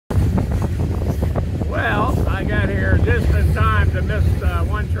to miss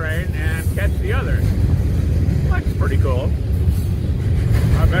one train and catch the other. That's pretty cool.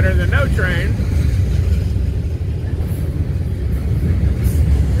 A lot better than no train.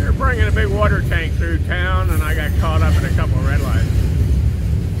 We were bringing a big water tank through town, and I got caught up in a couple of red lights.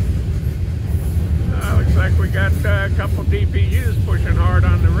 Looks like we got a couple DPUs pushing hard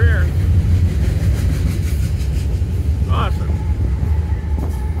on the rear. Awesome.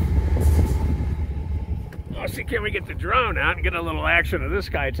 Let's see, can we get the drone out and get a little action of this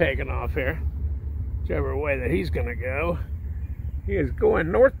guy taking off here? Whichever way that he's going to go. He is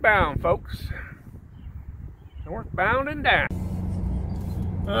going northbound, folks. Northbound and down.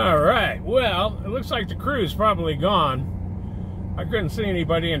 Alright, well, it looks like the crew's probably gone. I couldn't see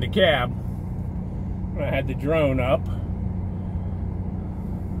anybody in the cab. I had the drone up.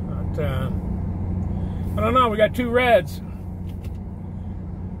 But, I don't know, we got 2 reds.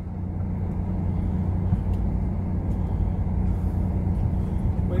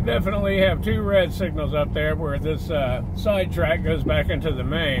 We definitely have 2 red signals up there where this side track goes back into the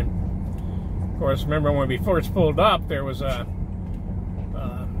main. Of course, remember when we first pulled up, there was a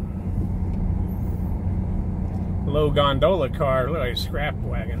low gondola car, look like scrap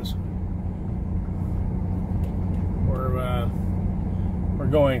wagons. We're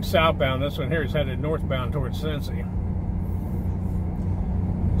going southbound. This one here is headed northbound towards Cincy.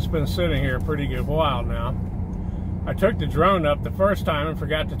 It's been sitting here a pretty good while now. I took the drone up the first time and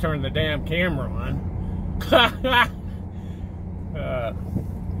forgot to turn the damn camera on.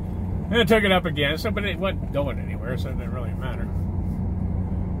 And I took it up again, so but it wasn't going anywhere, so it didn't really matter.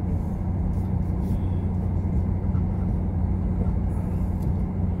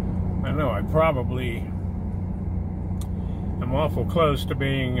 I know I probably am awful close to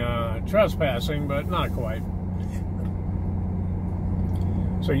being trespassing, but not quite.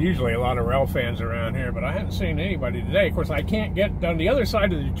 So usually a lot of Railfans around here, but I haven't seen anybody today. Of course, I can't get down the other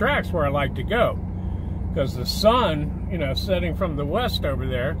side of the tracks where I like to go, because the sun, you know, setting from the west over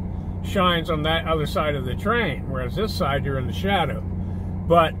there, shines on that other side of the train, whereas this side you're in the shadow.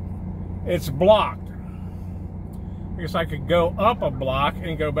 But it's blocked. I guess I could go up a block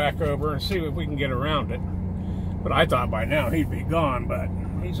and go back over and see if we can get around it. But I thought by now he'd be gone, but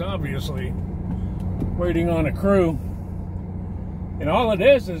he's obviously waiting on a crew. And all it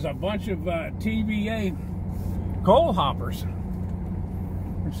is a bunch of TVA coal hoppers,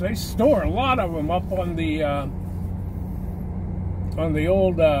 which they store a lot of them up on the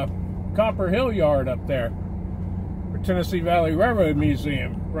old Copper Hill yard up there, where Tennessee Valley Railroad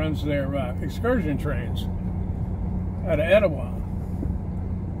Museum runs their excursion trains out of Etowah.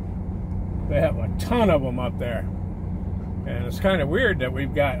 They have a ton of them up there. And it's kind of weird that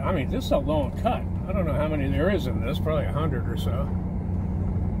we've got, I mean, this is a long cut. I don't know how many there is in this, probably 100 or so.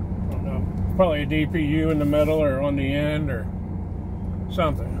 I don't know, probably a DPU in the middle or on the end or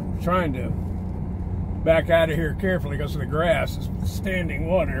something. I'm trying to back out of here carefully because the grass is standing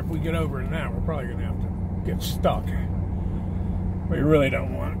water. If we get over in that, we're probably going to have to get stuck. We really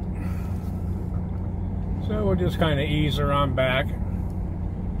don't want it. So we'll just kind of ease her on back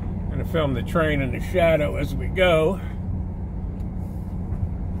and film the train in the shadow as we go.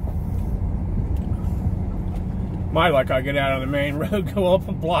 My luck, I get out on the main road, go up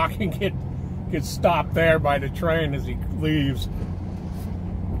a block and get stopped there by the train as he leaves.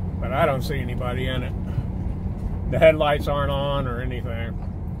 But I don't see anybody in it. The headlights aren't on or anything.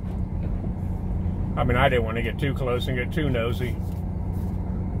 I mean, I didn't want to get too close and get too nosy.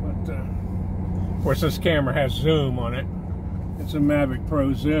 But, of course, this camera has zoom on it. It's a Mavic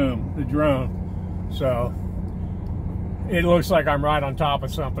Pro Zoom, the drone. So, it looks like I'm right on top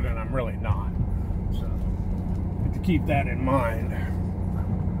of something and I'm really not. So, I have to keep that in mind.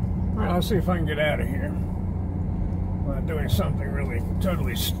 All right, let's see if I can get out of here without doing something really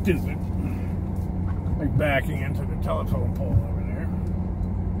totally stupid. Like backing into the telephone pole over there.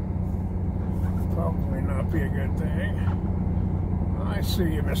 Probably not be a good thing. I see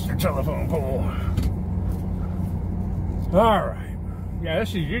you, Mr. Telephone Pole. Alright. Yeah, this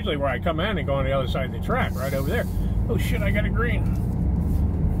is usually where I come in and go on the other side of the track, right over there. Oh shit, I got a green.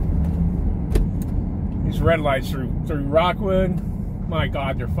 These red lights through Rockwood, my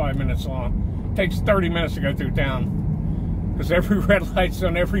God, they're 5 minutes long. It takes 30 minutes to go through town. Because every red light's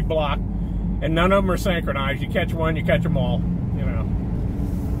on every block. And none of them are synchronized. You catch one, you catch them all, you know.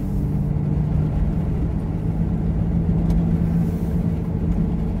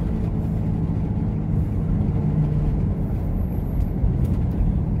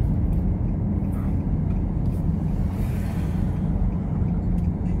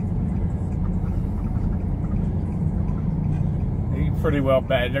 Pretty well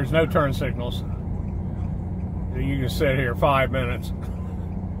bad. There's no turn signals. You can sit here 5 minutes.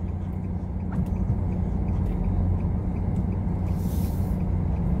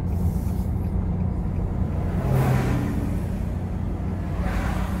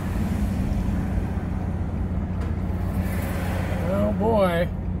 Oh boy.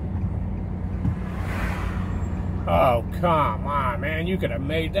 Oh, come on, man. You could have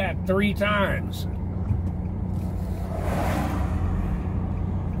made that 3 times.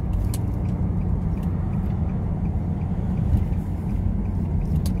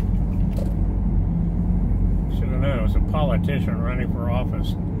 Should have known it was a politician running for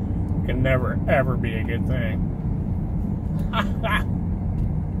office. Can never, ever be a good thing.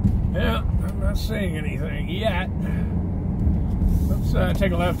 Yeah, I'm not seeing anything yet. Let's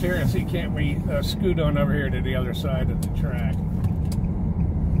take a left here and see, can't we scoot on over here to the other side of the track.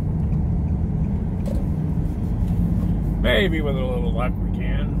 Maybe with a little luck we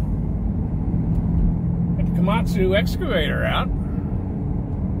can. Get the Komatsu excavator out.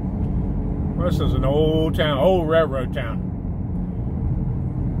 Well, this is an old town, old railroad town.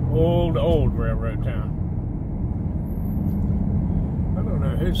 Old railroad town. I don't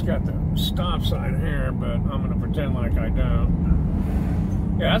know who's got the stop sign here, but I'm going to pretend like I don't.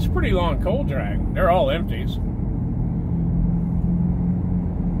 Yeah, that's a pretty long coal drag. They're all empties.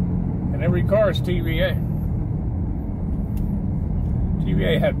 And every car is TVA.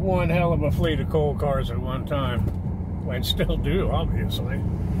 TVA had one hell of a fleet of coal cars at one time. And still do, obviously.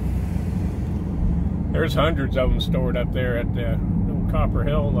 There's hundreds of them stored up there at the old Copper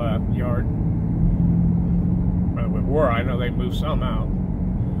Hill yard. Where I know they moved some out.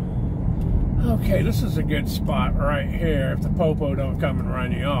 Okay, this is a good spot right here if the popo don't come and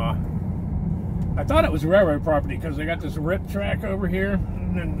run you off. I thought it was railroad property because they got this rip track over here,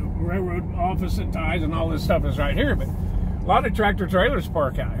 and then the railroad office and ties and all this stuff is right here, but a lot of tractor trailers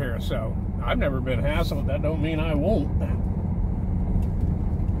park out here, so I've never been hassled. That don't mean I won't.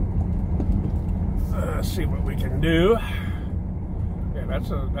 Let's see what we can do. Yeah, that's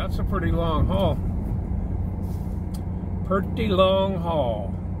a pretty long haul. Pretty long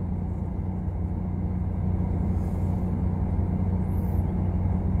haul.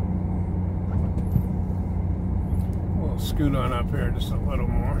 We'll scoot on up here just a little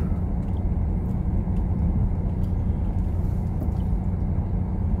more.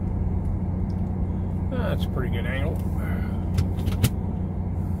 That's a pretty good angle.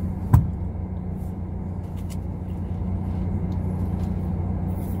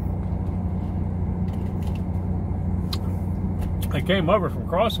 I came over from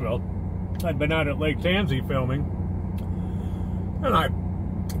Crossville. I'd been out at Lake Tansy filming, and I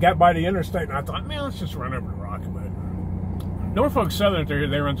got by the interstate and I thought, man, let's just run over to Rockwood. Norfolk Southern here,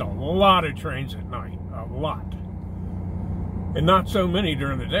 they runs a lot of trains at night, a lot, and not so many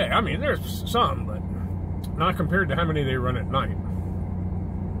during the day. I mean, there's some, but not compared to how many they run at night.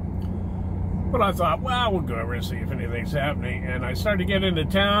 But I thought, well, we'll go over and see if anything's happening. And I started to get into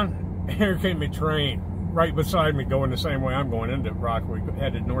town, and here came a train right beside me going the same way I'm going into Rockwood,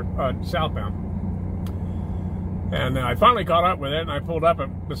 headed southbound. And I finally caught up with it, and I pulled up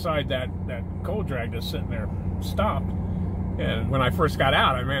beside that coal drag that's sitting there, stopped. And when I first got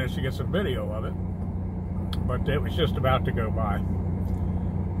out, I managed to get some video of it. But it was just about to go by.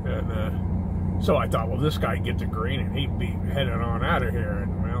 And so I thought, well, this guy gets the green, and he'd be headed on out of here.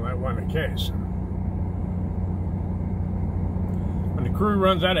 And, well, that wasn't the case. When the crew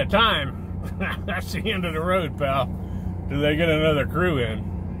runs out of time, that's the end of the road, pal. Do they get another crew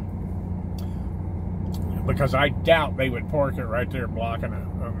in? Because I doubt they would park it right there blocking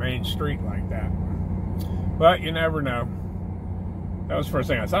a main street like that. But you never know. That was the first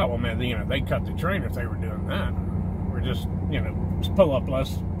thing I thought. Well, man, you know, they'd cut the train if they were doing that. We're just, you know, just pull up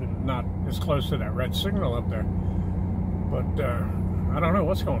less, not as close to that red signal up there. But I don't know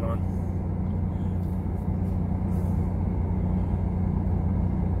what's going on.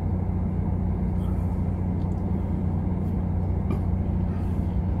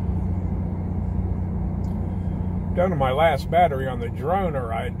 Down to my last battery on the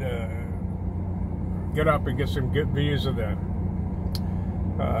droner, I'd get up and get some good views of the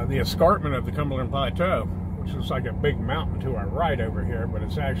escarpment of the Cumberland Plateau, which is like a big mountain to our right over here, but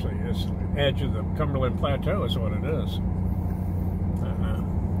it's actually this edge of the Cumberland Plateau is what it is.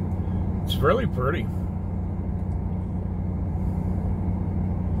 It's really pretty.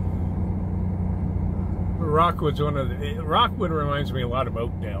 Rockwood's Rockwood reminds me a lot of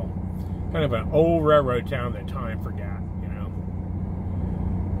Oakdale. Kind of an old railroad town that time forgot, you know.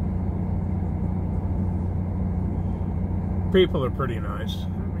 People are pretty nice. I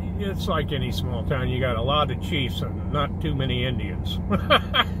mean, it's like any small town. You got a lot of chiefs and not too many Indians.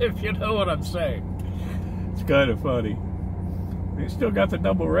 If you know what I'm saying. It's It's kind of funny. They still got the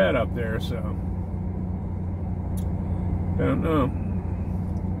double red up there, so don't know.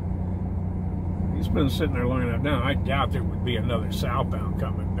 He's been sitting there long enough now. I doubt there would be another southbound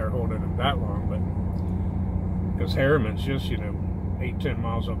coming. They're holding him that long, but because Harriman's just, you know, 8-10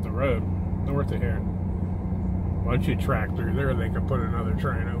 miles up the road north of here. Once you track through there, they could put another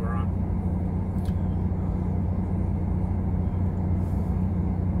train over on.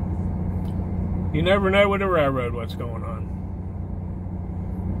 You never know with a railroad what's going on.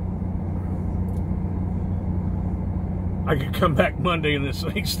 I could come back Monday and this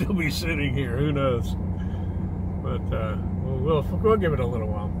thing still be sitting here. Who knows? But we'll give it a little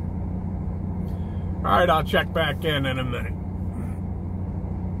while. All right, I'll check back in a minute.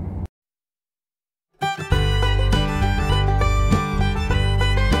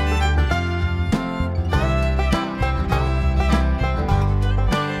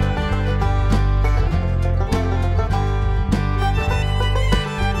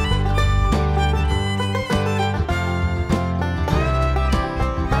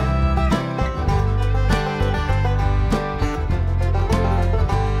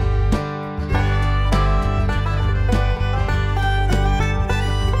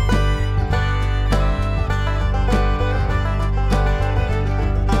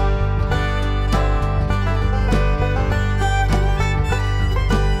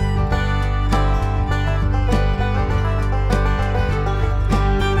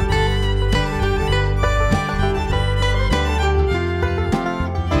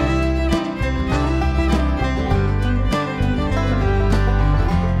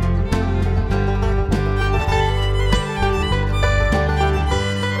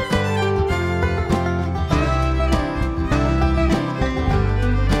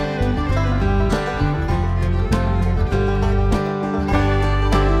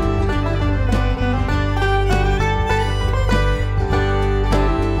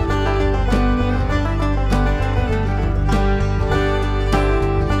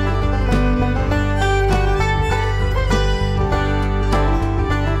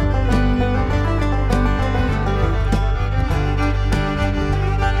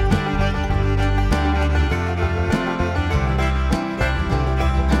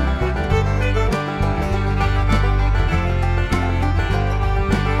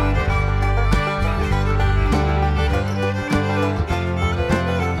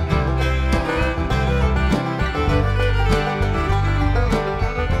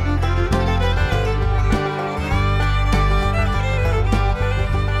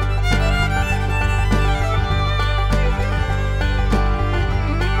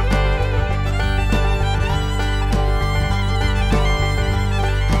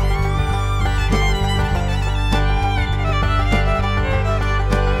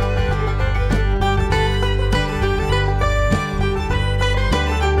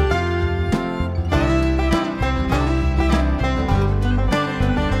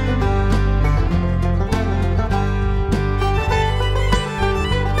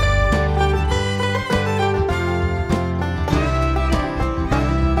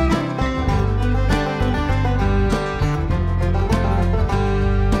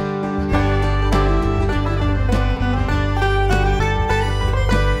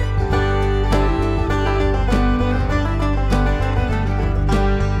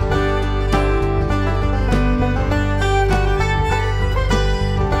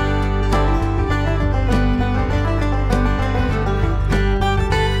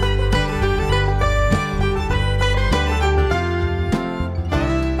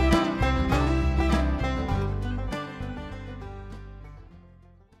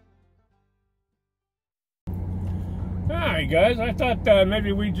 Alright guys, I thought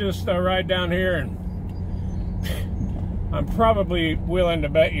maybe we just ride down here, and I'm probably willing to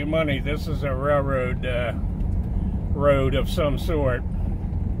bet you money this is a railroad road of some sort.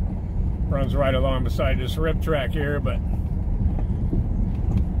 Runs right along beside this rip track here, but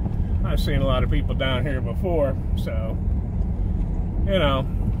I've seen a lot of people down here before, so, you know,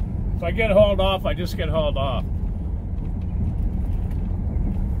 if I get hauled off, I just get hauled off.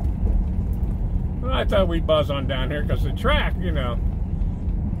 Well, I thought we'd buzz on down here because the track, you know,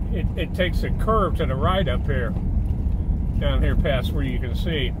 it takes a curve to the right up here, down here past where you can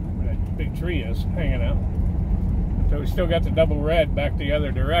see where that big tree is hanging out. So we still got the double red back the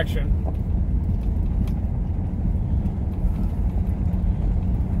other direction.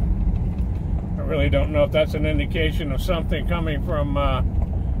 I really don't know if that's an indication of something coming from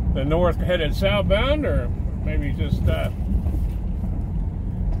the north headed southbound, or maybe just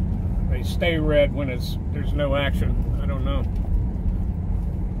they stay red when there's no action. I don't know.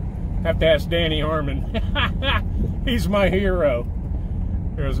 Have to ask Danny Harmon. He's my hero.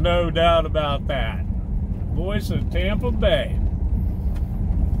 There's no doubt about that. Voice of Tampa Bay.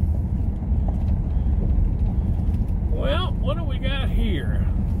 Well, what do we got here?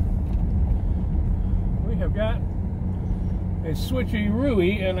 We have got a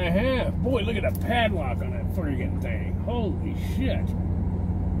switcheroo and a half. Boy, look at the padlock on that friggin' thing. Holy shit.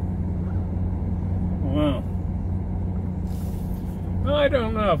 Wow. I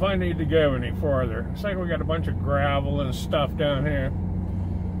don't know if I need to go any farther. Looks like we got a bunch of gravel and stuff down here.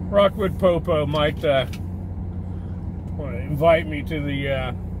 Rockwood Popo might want to invite me to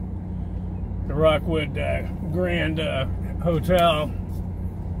the Rockwood Grand Hotel.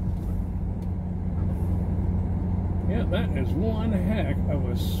 Yeah, that is one heck of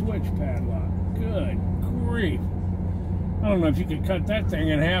a switch padlock. Good grief. I don't know if you could cut that thing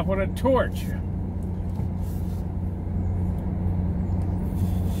in half with a torch.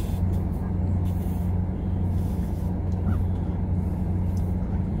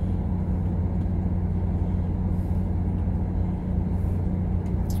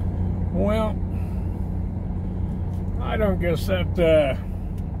 Well, I don't guess that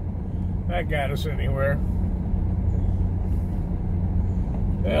that got us anywhere.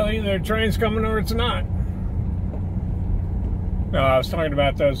 Well, either a train's coming or it's not. No, I was talking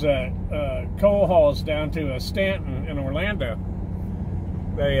about those coal hauls down to Stanton in Orlando.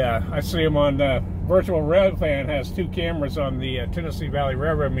 They, I see them on virtual Railfanning. Has 2 cameras on the Tennessee Valley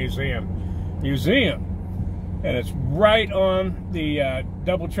Railroad Museum, and it's right on the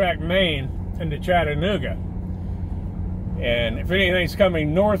double track main into Chattanooga. And if anything's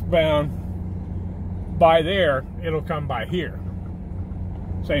coming northbound by there, it'll come by here.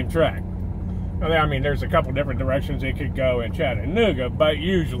 Same track. I mean, there's a couple different directions it could go in Chattanooga, but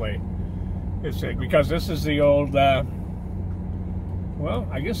usually it's because this is the old, well,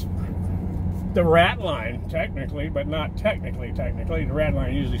 I guess the rat line, technically, but not technically. The rat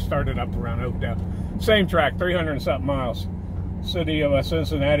line usually started up around Oakdale. Same track, 300 and something miles. City of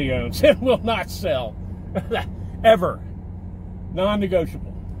Cincinnati owns and will not sell. Ever.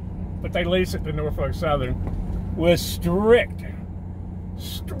 Non-negotiable. But they lease it to Norfolk Southern with strict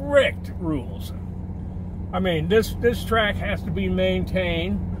rules. I mean, this track has to be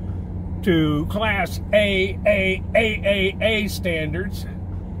maintained to Class A standards.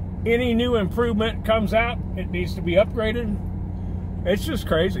 Any new improvement comes out, it needs to be upgraded. It's just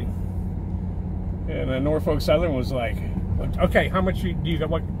crazy. And Norfolk Southern was like, okay, how much do you got?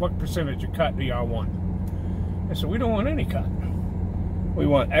 What percentage of cut do y'all want? I said, we don't want any cut. We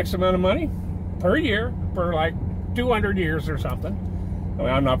want X amount of money per year for like 200 years or something. I mean,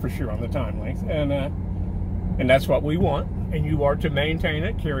 I'm not for sure on the time length, and that's what we want. And you are to maintain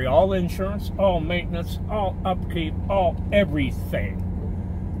it, carry all insurance, all maintenance, all upkeep, all everything.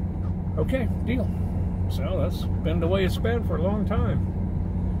 Okay, deal. So that's been the way it's been for a long time.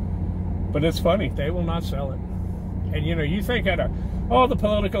 But it's funny, they will not sell it. And you know, you think out of all the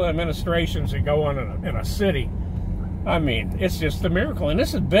political administrations that go on in a city, I mean, it's just a miracle. And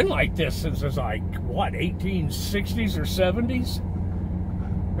this has been like this since it's like, what, 1860s or 70s?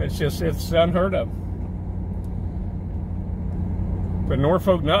 It's unheard of. But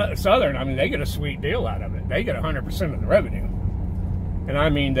Norfolk Southern, I mean, they get a sweet deal out of it. They get 100% of the revenue. And I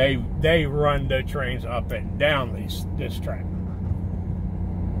mean, they run the trains up and down this track.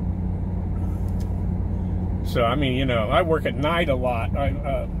 So, I mean, you know, I work at night a lot. I'm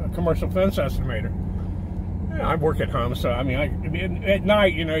a commercial fence estimator. I work at home, so, I mean, at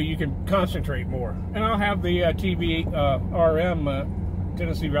night, you know, you can concentrate more. And I'll have the TVRM,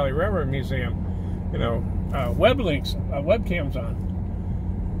 Tennessee Valley Railroad Museum, you know, webcams on.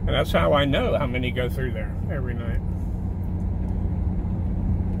 And that's how I know how many go through there every night.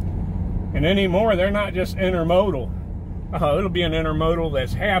 And anymore, they're not just intermodal. It'll be an intermodal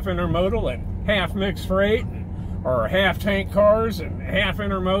that's half intermodal and half mixed freight, or half tank cars and half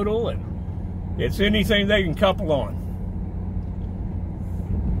intermodal, and it's anything they can couple on.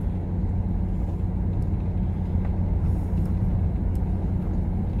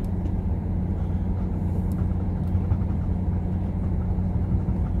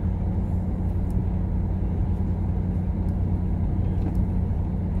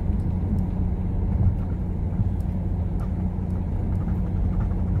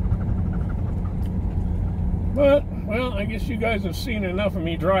 But, well, I guess you guys have seen enough of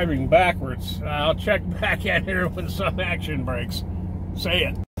me driving backwards. I'll check back at here when some action breaks. Say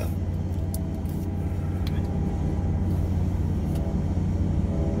it.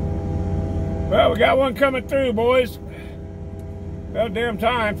 Well, we got one coming through, boys. About damn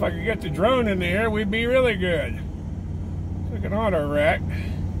time. If I could get the drone in the air, we'd be really good. Took an auto rack.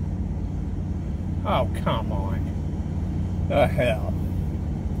 Oh, come on. The hell.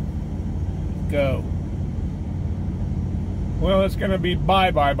 Go. Well, it's going to be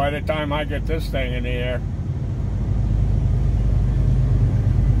bye-bye by the time I get this thing in the air.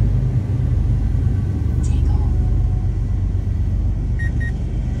 Take off.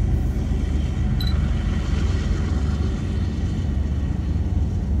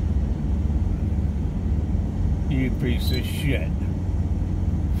 You piece of shit.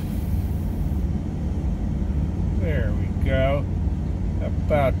 There we go.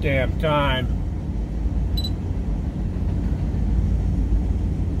 About damn time.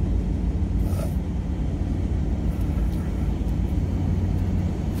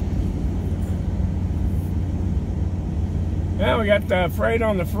 Now we got the freight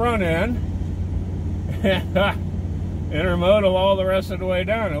on the front end. Intermodal all the rest of the way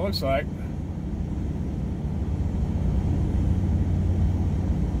down, it looks like.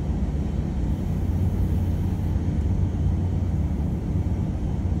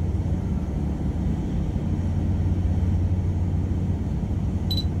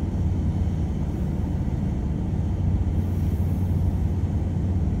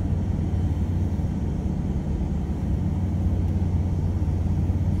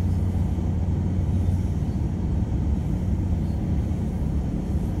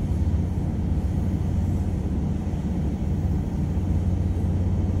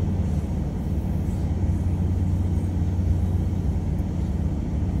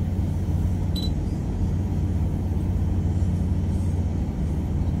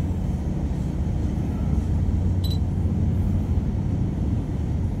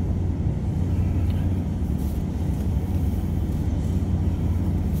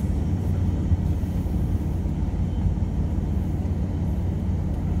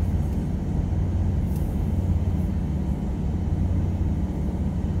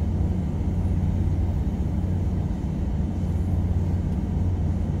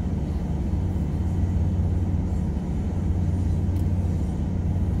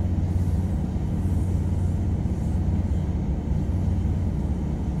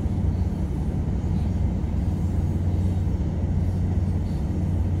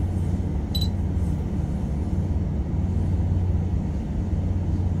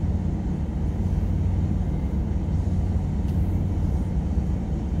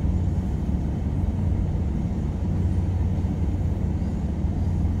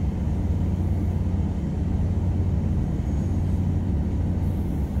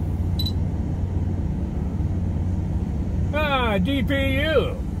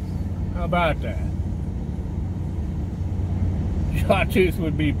 DPU. How about that? Sawtooth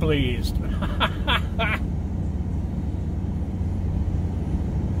would be pleased.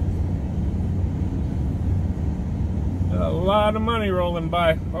 A lot of money rolling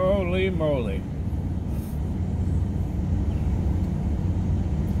by. Holy moly.